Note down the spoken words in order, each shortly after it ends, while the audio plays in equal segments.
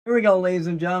Here we go, ladies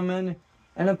and gentlemen.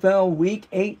 NFL Week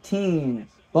 18.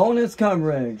 Bonus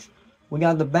coverage. We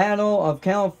got the Battle of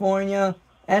California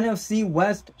NFC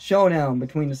West Showdown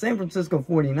between the San Francisco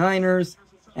 49ers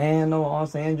and the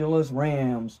Los Angeles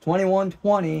Rams.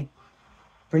 21-20.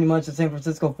 Pretty much the San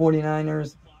Francisco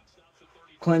 49ers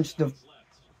clinched the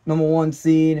number 1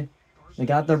 seed. They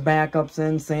got their backups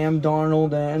in. Sam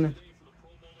Darnold in.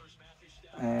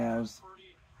 As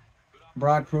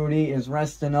Brock Purdy is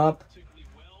resting up.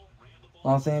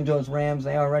 Los Angeles Rams,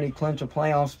 they already clinched a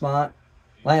playoff spot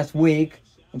last week.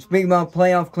 And speaking about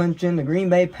playoff clinching, the Green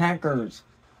Bay Packers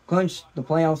clinched the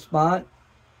playoff spot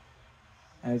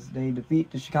as they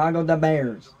defeat the Chicago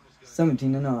Bears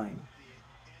 17-9.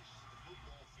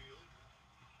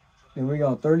 Here we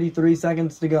go, 33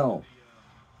 seconds to go.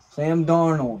 Sam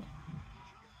Darnold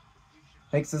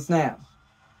takes the snap.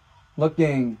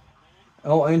 Looking.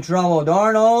 Oh, in trouble.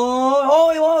 Darnold.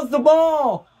 Oh, he lost the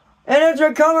ball. And it's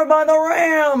recovered by the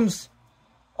Rams.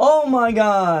 Oh, my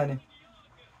God.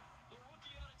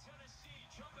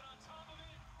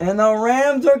 And the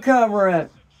Rams recover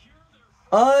it.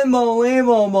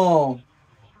 Unbelievable.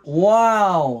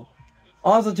 Wow.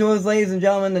 Also to us, ladies and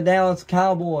gentlemen, the Dallas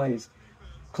Cowboys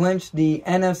clinched the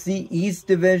NFC East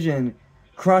Division,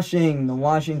 crushing the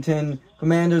Washington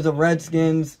Commanders of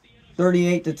Redskins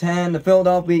 38-10. The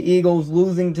Philadelphia Eagles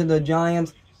losing to the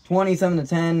Giants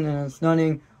 27-10 in a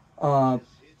stunning.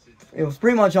 It was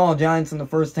pretty much all Giants in the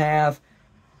first half.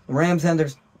 The Rams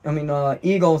had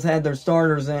Eagles had their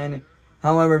starters in.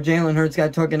 However, Jalen Hurts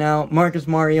got taken out. Marcus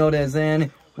Mariota is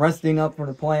in, resting up for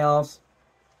the playoffs.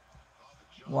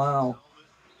 Wow.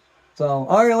 So,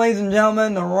 alright, ladies and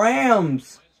gentlemen, the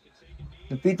Rams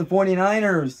defeat the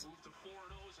 49ers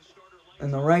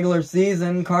in the regular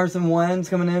season. Carson Wentz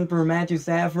coming in for Matthew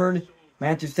Stafford.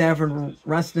 Matthew Stafford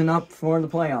resting up for the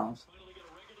playoffs.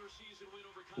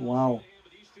 Wow.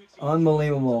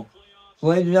 Unbelievable.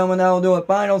 Ladies and gentlemen, that will do it.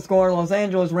 Final score, Los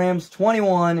Angeles Rams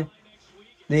 21.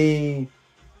 The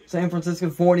San Francisco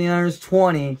 49ers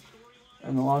 20.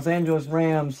 And the Los Angeles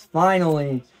Rams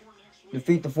finally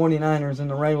defeat the 49ers in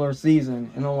the regular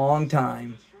season in a long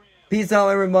time. Peace out,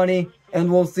 everybody.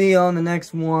 And we'll see you on the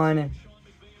next one.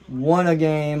 What a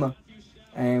game.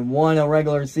 And what a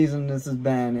regular season this has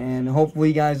been. And hopefully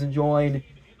you guys enjoyed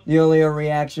the earlier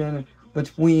reaction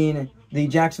between the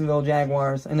Jacksonville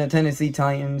Jaguars and the Tennessee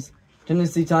Titans.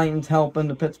 Tennessee Titans helping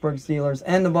the Pittsburgh Steelers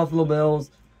and the Buffalo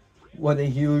Bills with a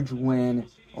huge win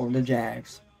over the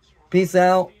Jags. Peace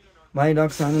out. Mighty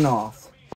Ducks signing off.